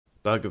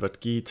Bhagavad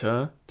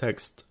Gita,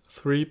 text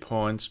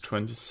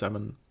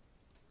 3.27.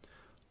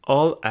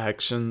 All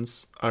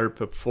actions are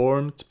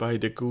performed by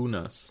the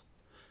gunas.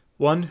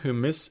 One who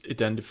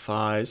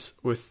misidentifies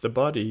with the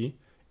body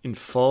in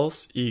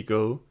false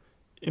ego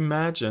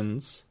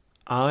imagines,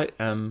 I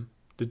am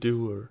the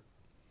doer.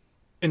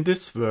 In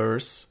this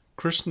verse,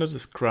 Krischna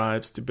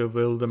describes the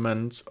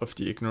bewilderment of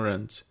the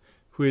ignorant,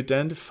 who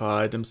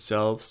identify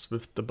themselves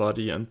with the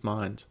body and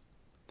mind.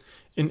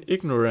 In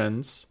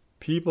ignorance,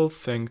 people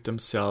think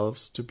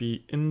themselves to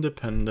be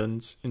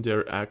independent in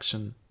their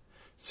action,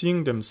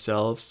 seeing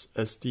themselves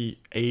as the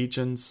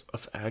agents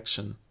of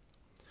action.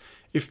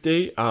 If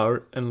they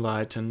are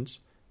enlightened,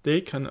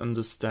 they can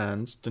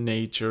understand the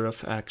nature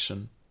of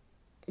action,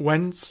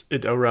 whence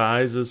it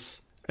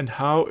arises and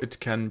how it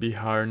can be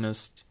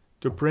harnessed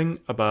to bring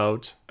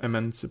about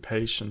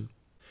emancipation.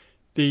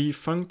 The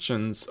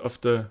functions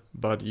of the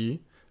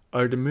body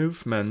are the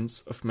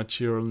movements of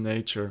material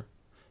nature,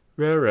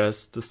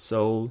 whereas the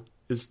soul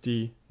is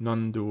the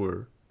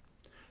non-doer.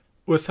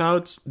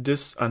 Without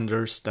this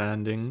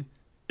understanding,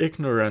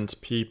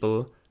 ignorant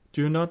people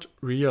do not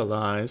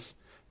realize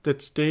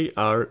that they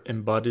are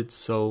embodied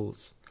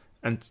souls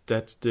and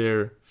that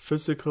their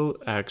physical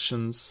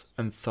actions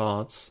and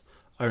thoughts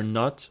are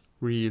not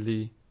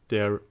really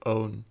their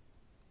own.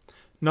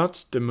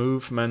 Not the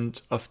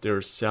movement of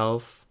their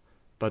self,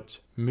 but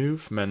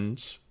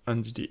movement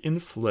under the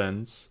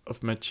influence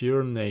of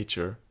material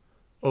nature,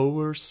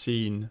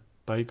 overseen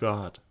by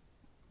God.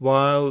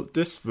 While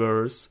this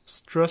verse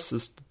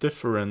stresses the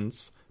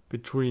difference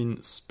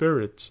between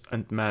spirit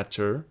and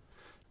matter,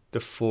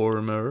 the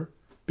former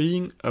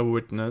being a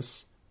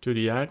witness to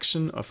the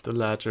action of the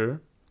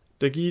latter,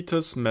 the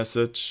Gita's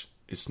message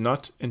is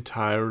not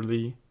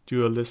entirely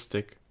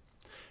dualistic,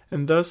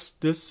 and thus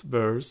this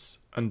verse,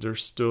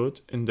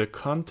 understood in the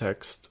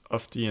context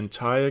of the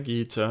entire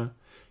Gita,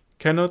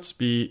 cannot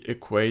be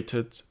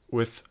equated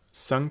with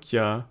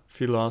Sankhya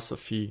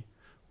philosophy,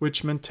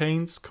 which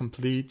maintains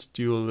complete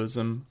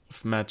dualism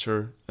of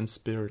matter and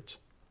spirit.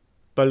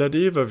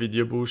 Baladeva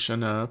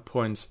Vidyabhushana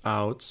points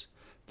out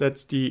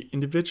that the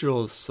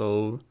individual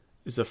soul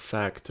is a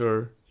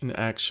factor in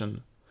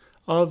action,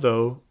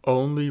 although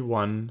only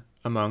one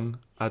among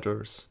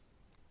others.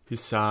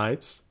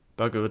 Besides,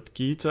 Bhagavad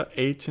Gita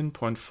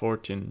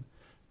 18.14,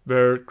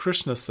 where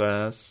Krischna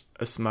says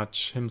as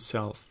much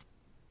himself.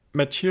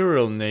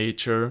 Material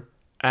nature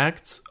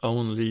acts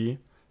only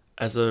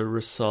as a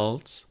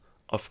result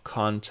of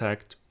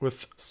contact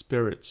with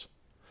spirit,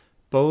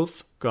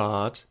 both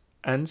God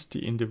and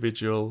the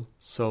individual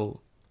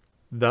soul.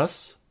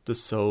 Thus, the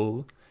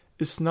soul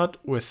is not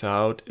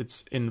without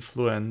its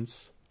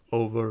influence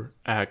over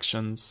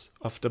actions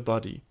of the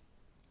body.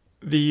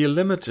 The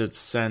limited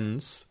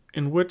sense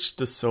in which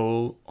the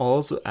soul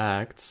also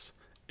acts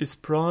is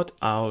brought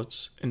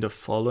out in the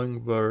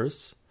following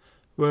verse,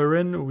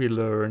 wherein we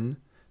learn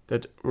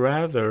that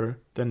rather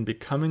than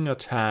becoming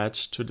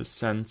attached to the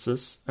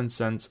senses and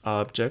sense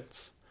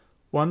objects,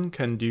 one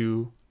can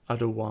do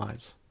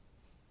otherwise.